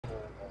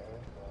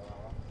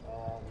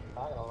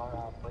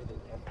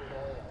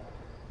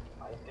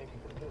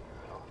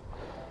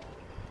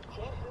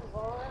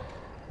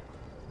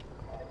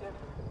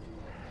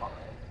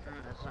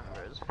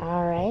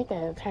Alright,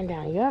 gotta turn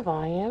down your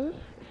volume.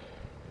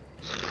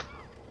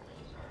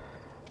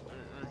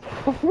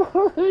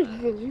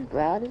 You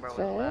loud as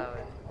fuck.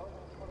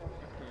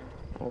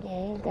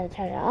 Okay, gotta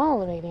turn it all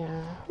the way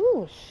down.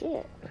 Ooh,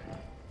 shit.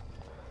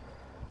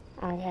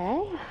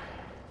 Okay.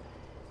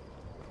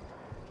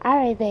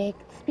 Alright, babe,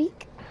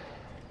 speak.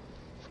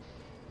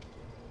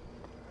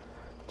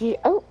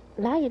 Oh,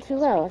 now you're too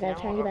low. I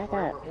gotta turn you back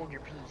up.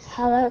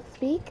 Hello,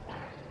 speak.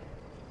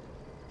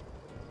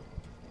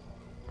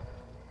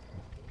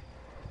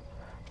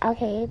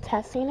 Okay,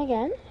 testing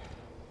again.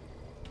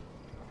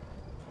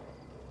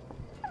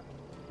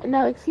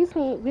 No, excuse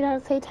me, we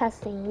don't say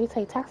testing. We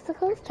say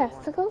testicles,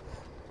 testicles.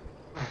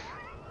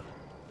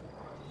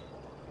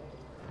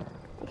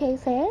 Okay,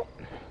 say it.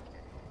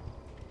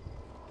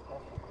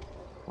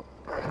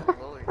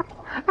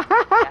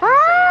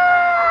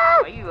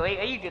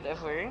 Why you did that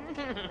for?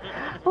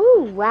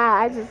 Ooh, wow,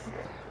 I just...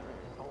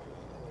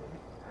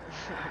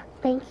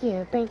 Thank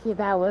you,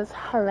 that was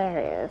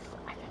hilarious.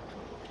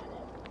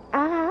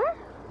 Uh-huh.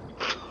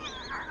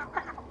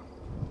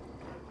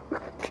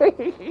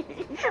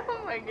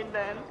 Oh my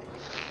goodness.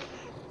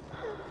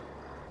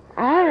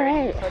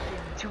 Alright.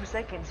 2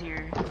 seconds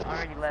here.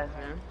 Already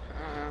laughing.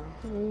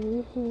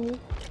 You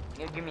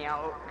give me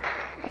out.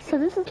 So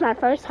this is my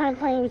first time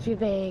playing with you,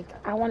 Big.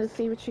 I want to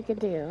see what you can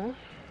do.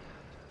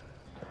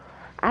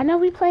 I know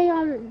we play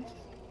on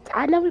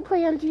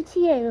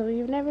GTA, but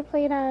we've never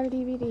played on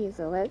DVD,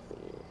 so let's see.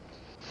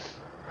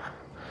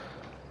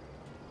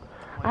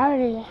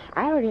 I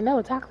already know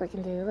what Toxic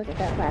can do. Look at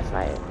that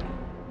flashlight.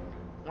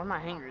 Where my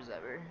hangers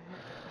ever?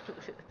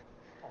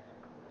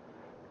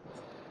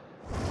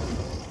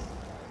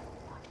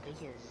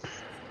 Biggest.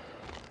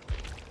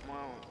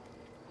 Well,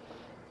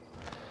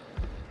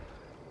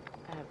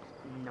 I have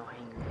no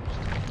hangers.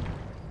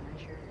 Not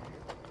sure.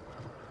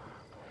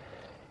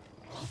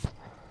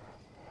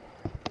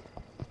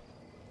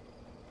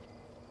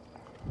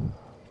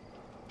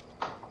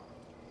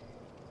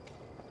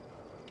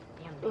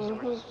 Damn, these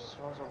doors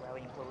are so loud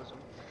when you close them.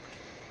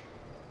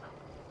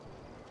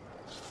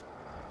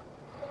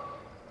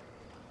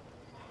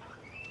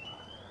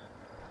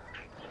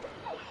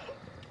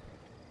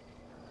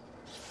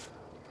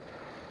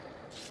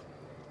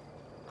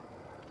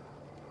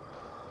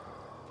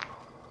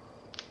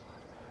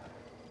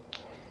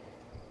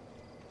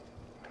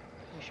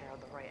 Make sure I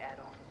have the right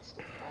add-ons.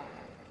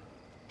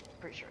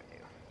 Pretty sure I do.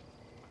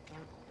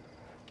 Yep.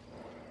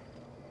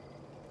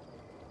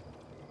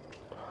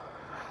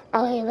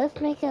 Okay, let's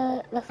make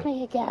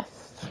a guess.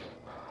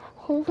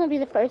 Who's gonna be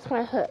the first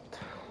one hooked?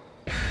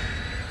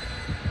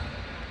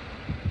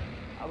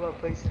 I'm gonna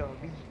play Star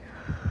B.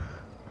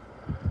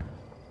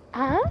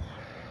 Huh?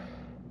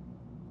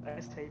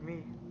 I say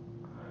me.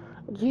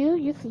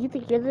 You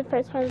think you're the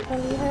first one that's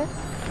gonna be hooked?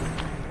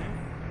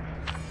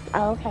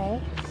 Oh,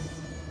 okay.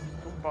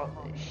 Who bought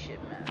this shit,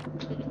 man?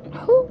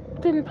 Who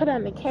didn't put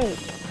on the cake?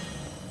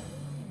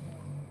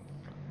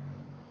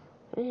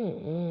 I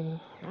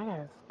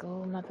gotta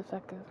school,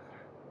 motherfucker.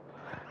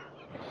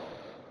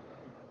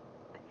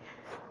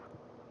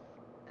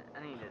 I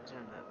need to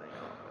turn that thing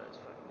off, but it's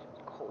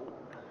fucking cold.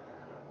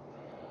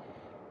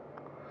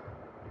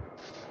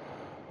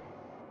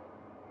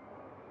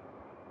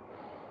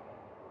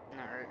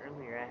 No,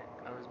 earlier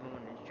I was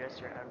moving this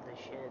dresser out of the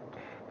shed.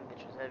 That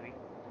bitch was heavy.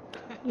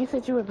 You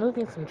said you were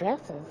moving some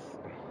dresses.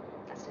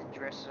 I said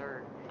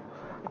dresser.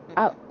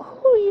 Oh,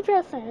 who are you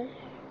dressing?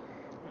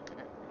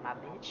 My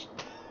bitch.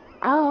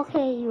 Oh,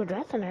 okay, you were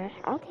dressing her.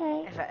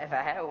 Okay. If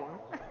I had one.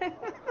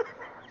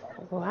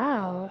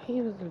 Wow,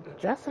 he was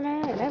dressing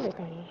her and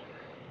everything.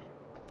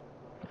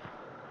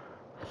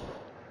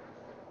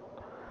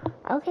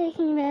 Okay,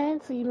 He-Man,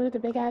 so you moved a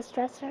big ass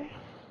dresser?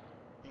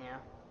 Yeah.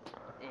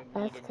 It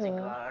That's needed to cool.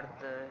 go out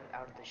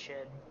of the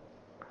shed.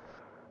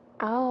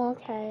 Oh,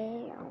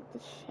 okay, out the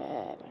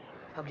shed.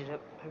 Hooked it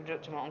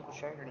up to my uncle's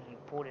tractor and he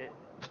pulled it.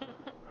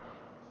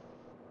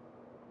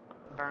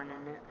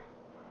 Burning it.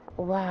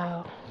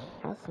 Wow,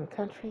 that's some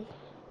country.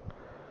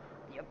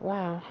 Yep.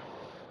 Wow.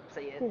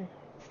 Say it.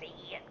 Say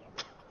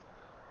it.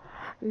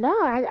 No,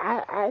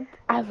 I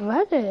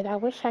love it. I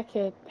wish I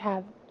could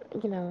have,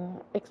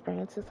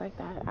 experiences like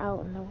that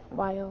out in the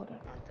wild.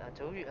 I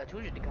told you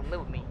to come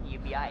live with me.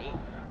 You'd be alright.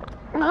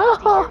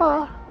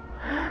 Oh,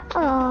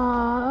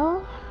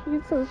 oh,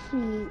 you're so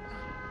sweet.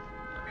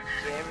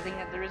 See everything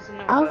that there is to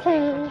know about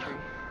being country.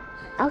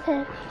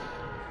 Okay.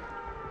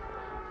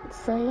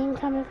 So you ain't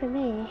coming for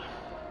me.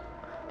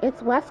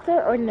 It's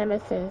Wesker or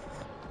Nemesis?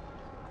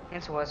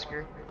 It's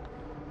Wesker.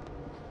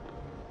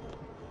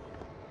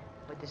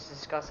 With this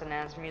disgusting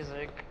ass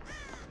music,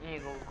 you need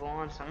to go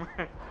on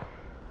somewhere.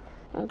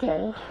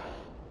 Okay.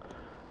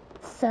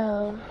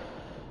 So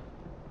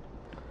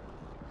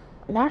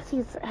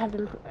Nazi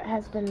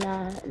has been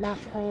not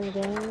playing the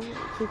game.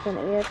 She's been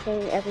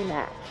AFK every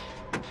match.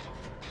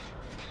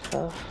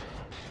 So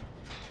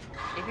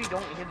if you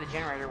don't hear the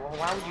generator, well,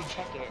 why would you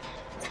check it?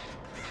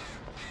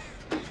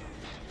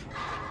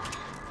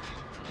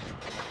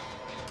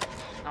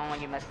 Oh,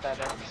 you messed that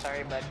up.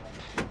 Sorry, bud.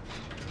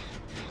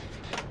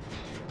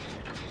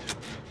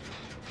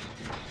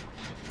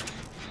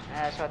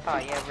 That's what I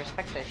thought. Yeah,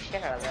 respect the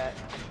shit out of that.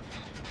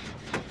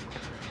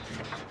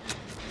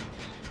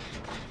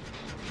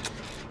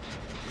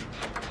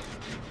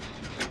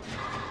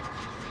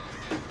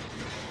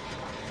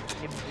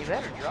 You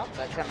better drop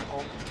that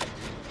tentacle.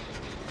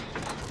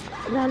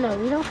 No,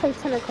 we don't say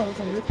tentacles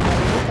in this game.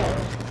 We say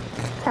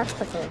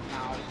testicles.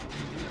 No.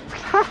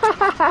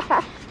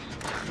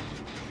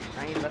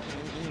 I ain't left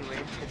me anyway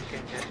because you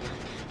couldn't just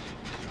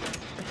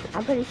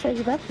I'm pretty sure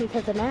you left me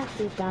because of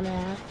Nasty's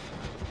dumbass.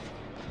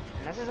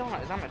 And this is on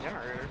a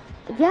generator.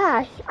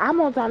 Yeah, I'm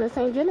on the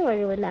same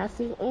generator with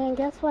Nasty, and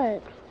guess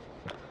what?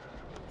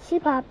 She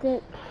popped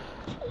it.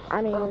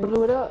 I mean,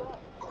 blew it up.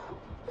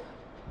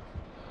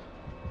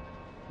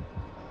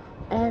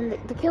 And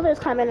the killer's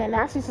coming, and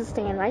Nasty's just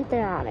staying right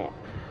there on it.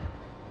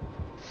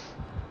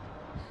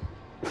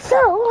 So,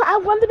 I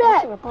won the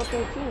bet.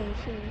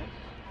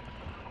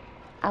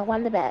 I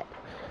won the bet.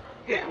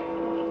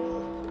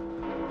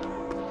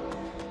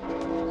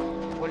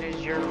 What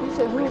is your... He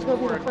said who's going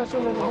to be the first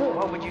one in the hood?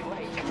 What would you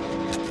like?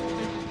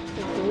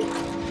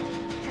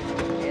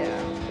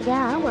 Yeah.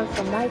 Yeah, I want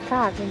some white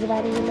cock.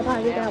 Anybody in the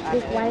party got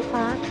big white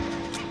cock?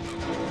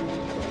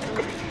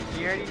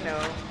 You already know.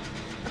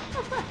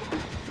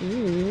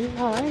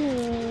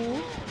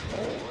 Honey.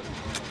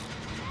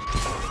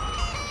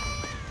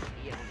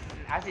 Yeah,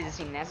 I just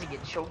seen Nancy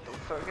get choked the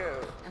fuck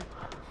out.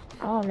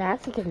 Oh,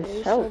 Nasty getting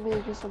Yeah,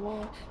 choked.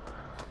 some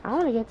I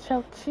want to get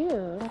choked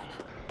too.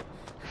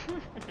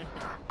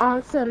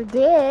 On some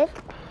dick.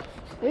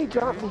 He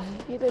dropped me.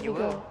 He let me You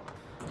go.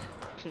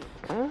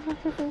 will.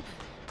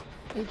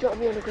 He dropped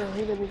me on the ground.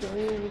 He let me go.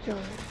 He let me join.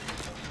 You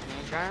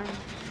ain't trying?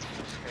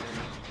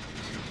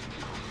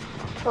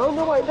 I don't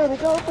know why he let me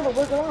go. I'm gonna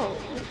work it out.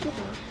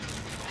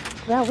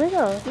 Yeah,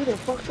 wiggle. He done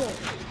fucked up.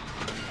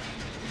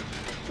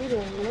 He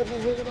done let me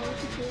work it out.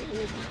 He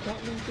just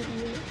dropped me to the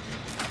end.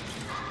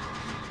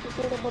 He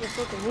said that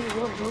motherfucker really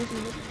wrong,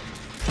 Rosie.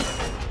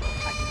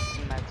 I can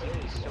see my TV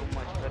so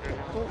much better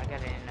now. I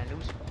got it in a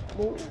new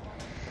spot.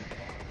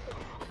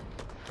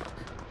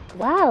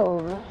 Wow.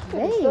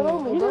 Hey, you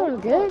doing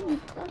good?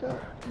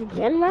 You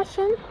gen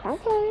rushing?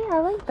 Okay, I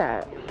like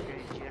that.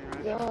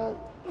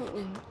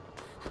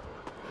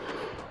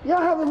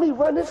 Y'all having me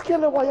run this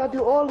killer while y'all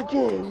do all the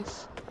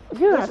gens.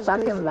 You're a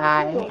fucking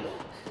lie.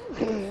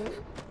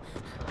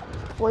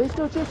 Well, he's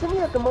still chasing me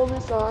at the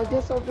moment, so I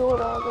guess I'm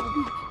doing all I'm gonna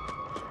do.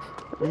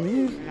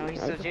 No,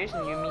 he's still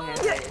chasing you. Meaning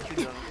that you're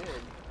doing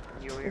good.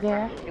 You're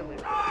Yeah. running the killer.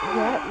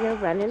 Yeah, you're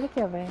running the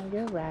killer.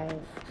 You're right.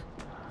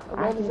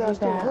 I give you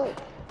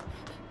that.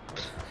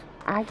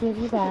 I give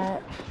you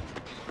that.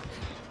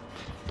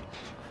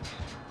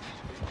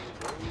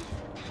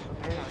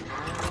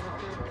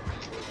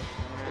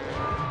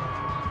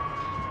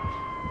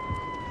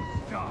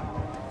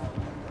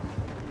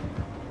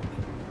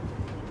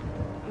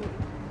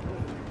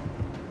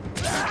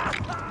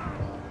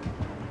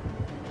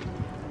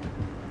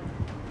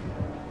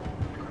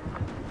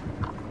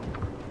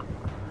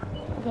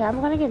 Okay,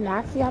 I'm gonna get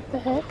Nasty off the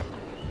hook.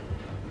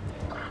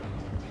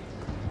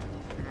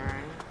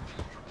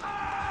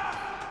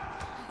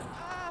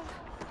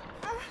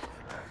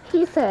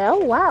 He said, oh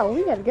wow,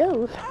 we gotta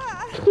go.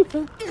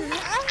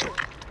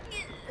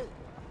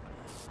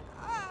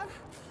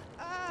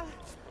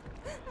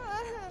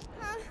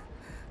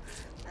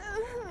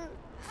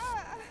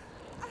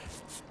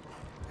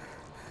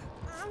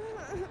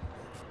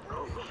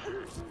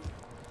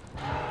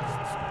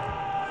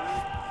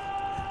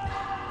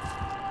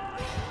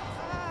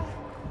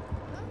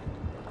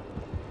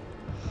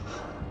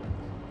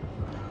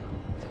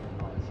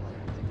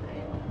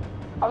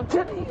 I'm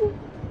telling you.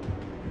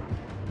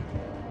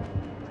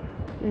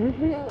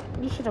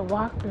 You should have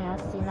walked,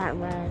 Nasty, not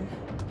run.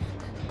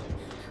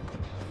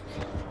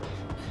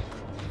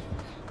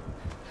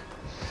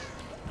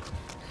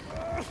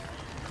 I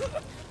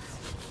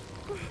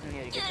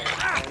need to get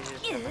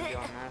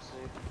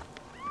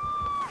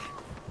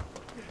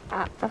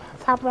that.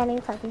 Stop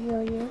running so I can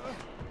heal you.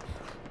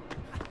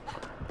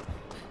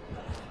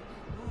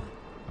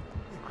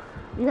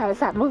 You gotta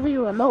stop moving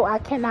your remote. I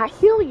cannot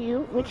heal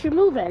you with you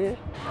moving.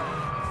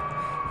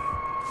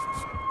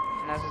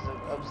 Nasa's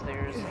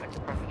upstairs. I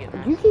could probably get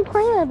Nasa. You keep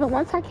praying, but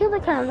once our killer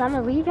comes, I'm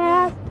gonna leave your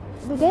ass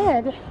for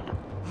dead.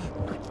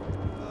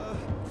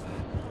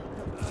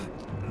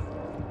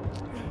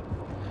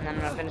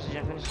 No, finish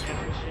it.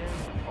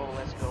 Oh,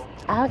 let's go.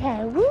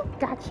 Okay, whoop,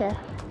 gotcha.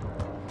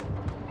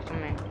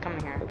 Come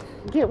here.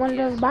 Get one of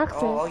those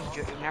boxes. Oh,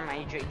 never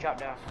mind, you dropped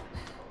down.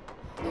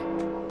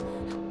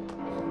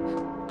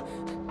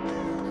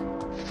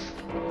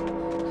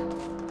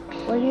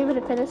 Were you able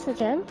to finish the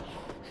gym?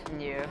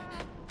 Yeah.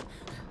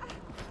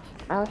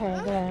 Okay,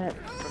 good.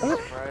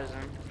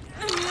 Frozen.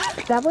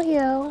 Double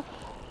heal.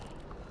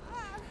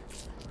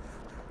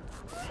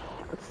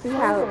 See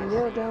how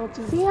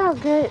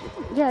good,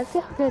 yeah, see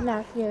how good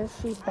Nasty is.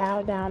 She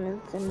bowed down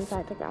and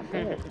decided to go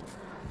through it.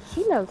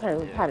 She knows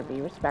how to be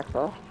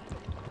respectful.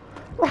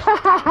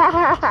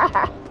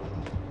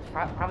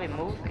 Probably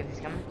move because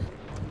he's coming.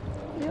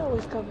 They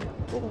always cover you.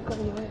 They're gonna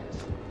cover your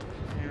ass.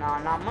 No,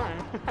 not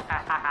mine.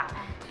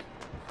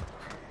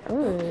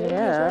 Ooh, There he is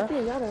yeah. right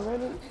there. Y'all done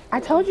running. I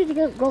told you to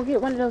go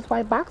get one of those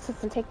white boxes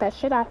and take that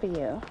shit off of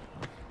you.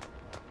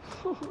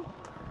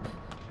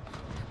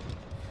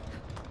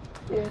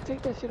 Yeah,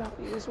 take that shit off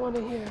you. There's one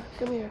in here.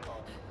 Come here.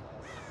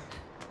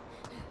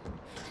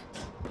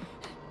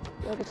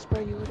 I can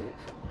spray you with it.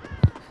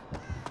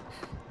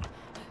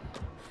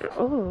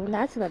 Ooh,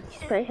 now she's about to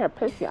spray her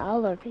pussy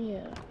all over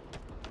you.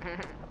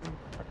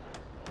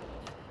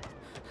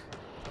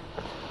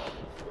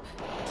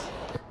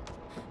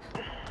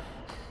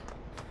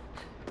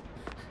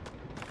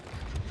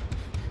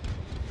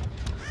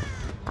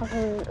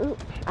 Okay, ooh,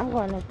 I'm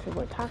going into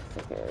where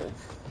Toxic is.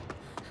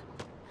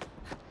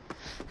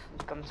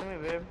 Come to me,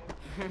 babe.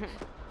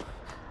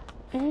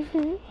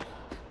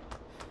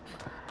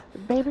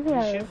 Baby We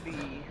girl. should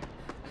be.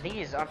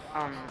 These up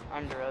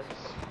under us.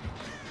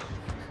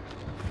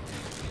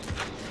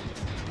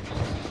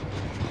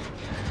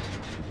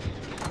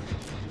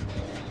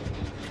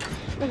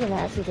 Look at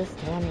that, she's just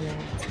standing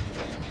there.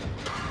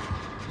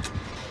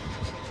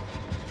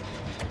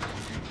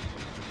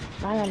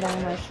 I don't know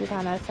where she's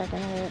on her second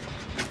hit.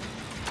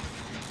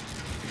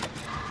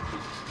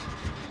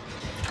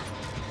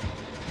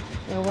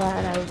 You're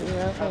what? I was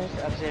okay.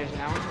 Upstairs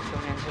now.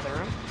 Going into the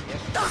room.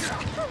 Yep.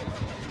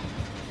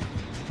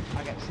 I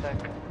got stuck.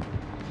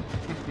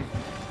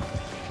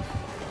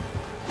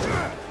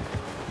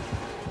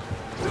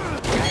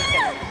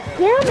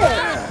 Damn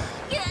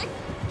it!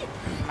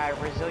 My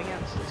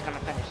resilience is gonna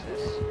finish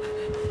this.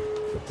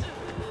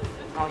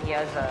 Oh, he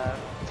has a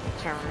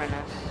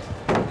terminus.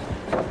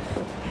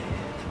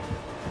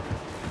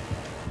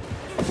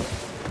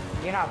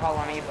 You're not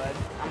following me, bud.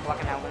 I'm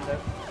blocking that window.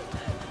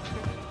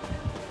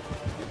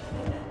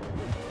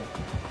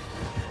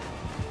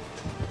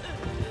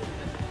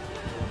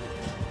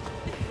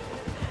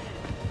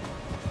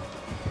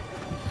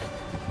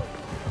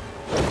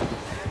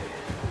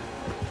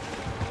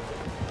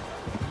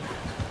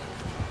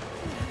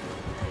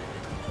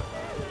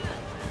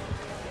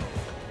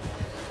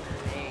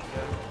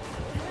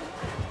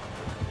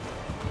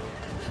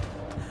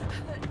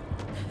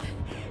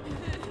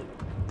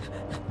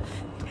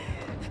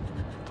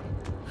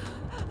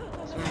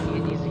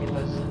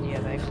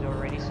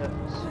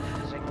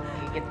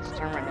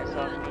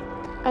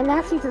 And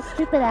now she's a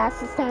stupid ass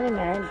just standing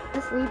there.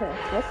 Just leave her.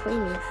 Just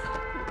leave.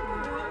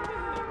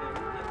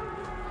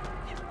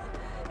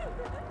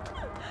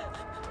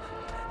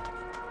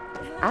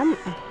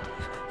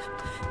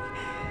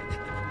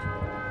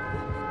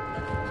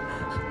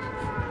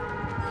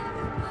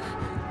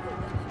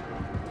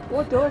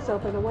 What door's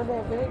open? The one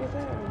that big is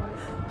that?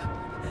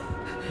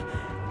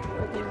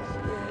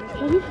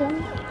 Can you hear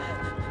me?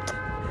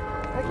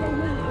 I can't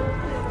hear you.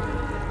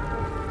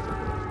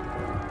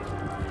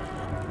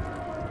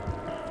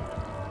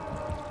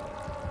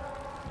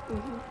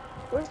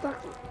 Where's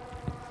Doctor?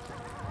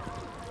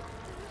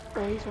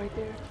 Oh, he's right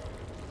there.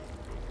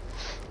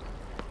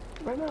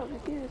 Run out,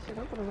 look at shit.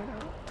 I'm gonna run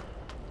out.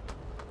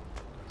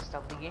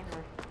 Stop the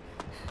gamer.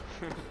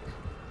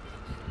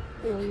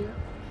 Hell yeah.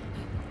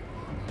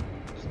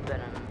 It's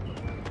been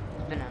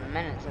a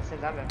minute since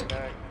I've been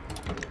there.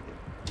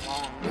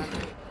 Long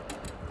minute.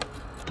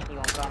 He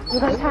gonna come. You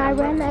like how I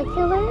ran that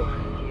killer?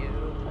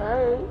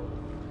 Alright.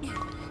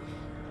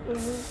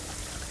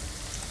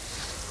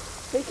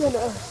 They can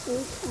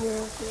sleep.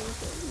 Yeah,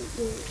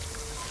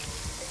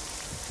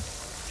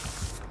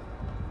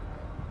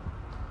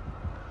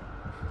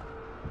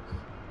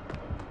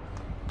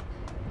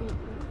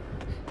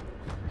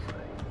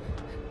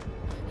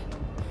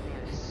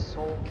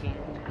 Soul King.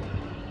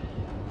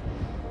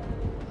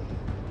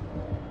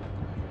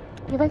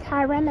 You like how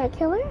I ran that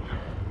killer?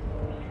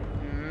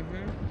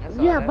 Mm-hmm.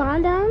 You have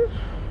Bond on?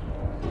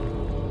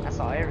 I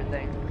saw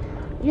everything.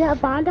 You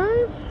have Bond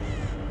on?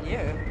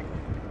 Yeah.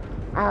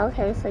 Oh,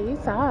 okay, so you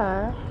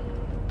saw.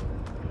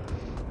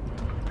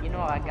 You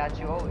know I got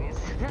you always.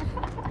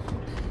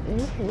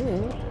 He's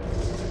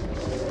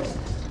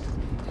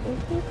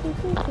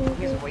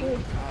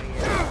waiting. Oh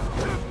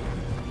yeah.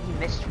 He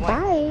missed twice.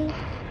 Bye.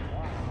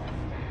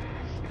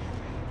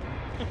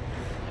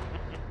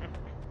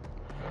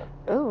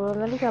 Oh, well,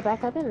 let me go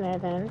back up in there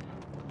then.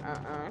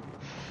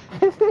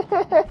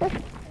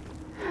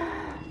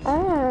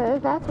 Oh,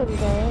 that's what he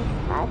did.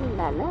 I did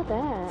not know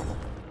that.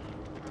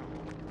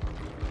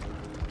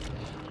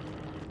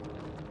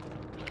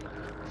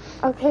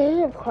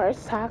 Okay, of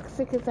course,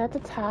 Toxic is at the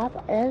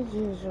top as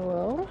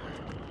usual.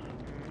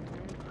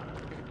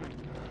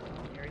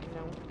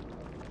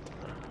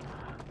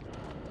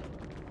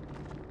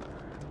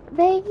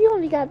 Babe, you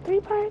only got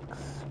 3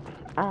 parks?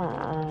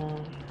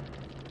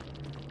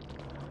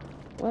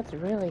 What's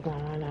really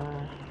going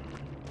on?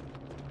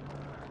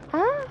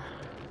 Huh?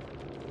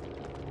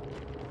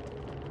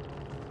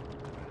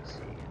 Let's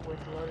see. With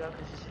loadout,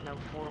 this is no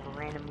 4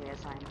 randomly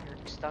assigned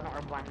perks. Stun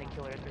or blind the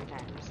killer 3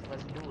 times.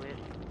 Let's do it.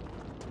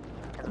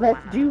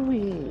 Let's do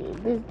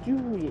it. Let's do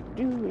it.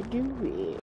 Do it. Do it.